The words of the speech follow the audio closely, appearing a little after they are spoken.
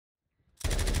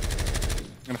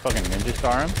gonna fucking ninja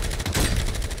star him.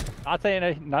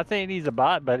 Not saying he's a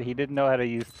bot, but he didn't know how to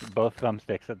use both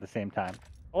thumbsticks at the same time.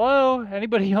 Hello?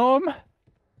 Anybody home?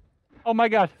 Oh my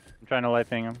god. I'm trying to light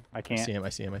thing him. I I can't. see him. I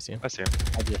see him. I see him. I see him.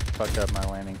 I just fucked up my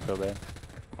landing so bad.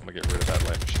 I'm gonna get rid of that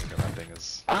light machine gun. That thing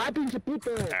is.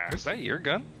 Is that your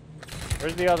gun?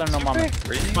 Where's the other no mama?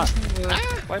 Are you using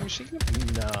the light machine gun?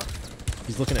 No.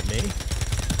 He's looking at me.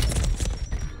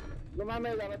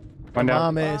 One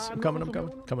down. Mames. I'm coming. I'm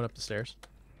coming. Coming up the stairs.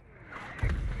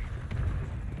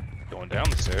 Going down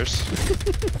the stairs.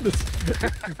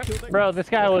 Bro, this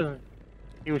guy was...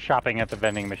 He was shopping at the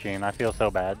vending machine. I feel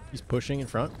so bad. He's pushing in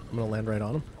front. I'm gonna land right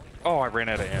on him. Oh, I ran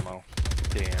out of ammo.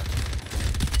 Damn.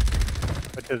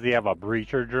 But does he have a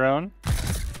breacher drone?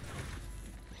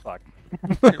 Fuck.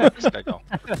 Where'd this guy go?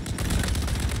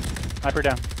 Sniper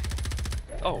down.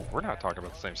 Oh, we're not talking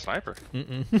about the same sniper.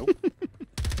 Mm-mm. Nope.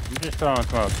 I'm just throwing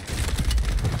smoke.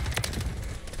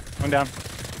 One down.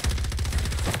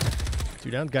 2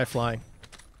 down. Guy flying.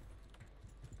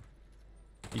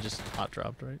 He just hot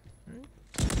dropped, right?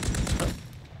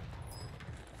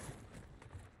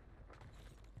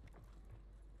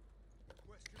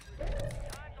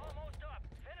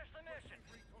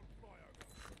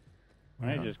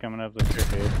 Right, just coming up the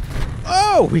staircase.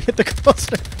 Oh, we hit the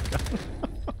cluster.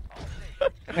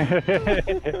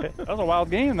 That was a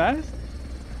wild game. Nice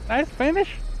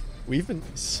finish. We've been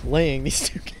slaying these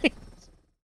 2 games.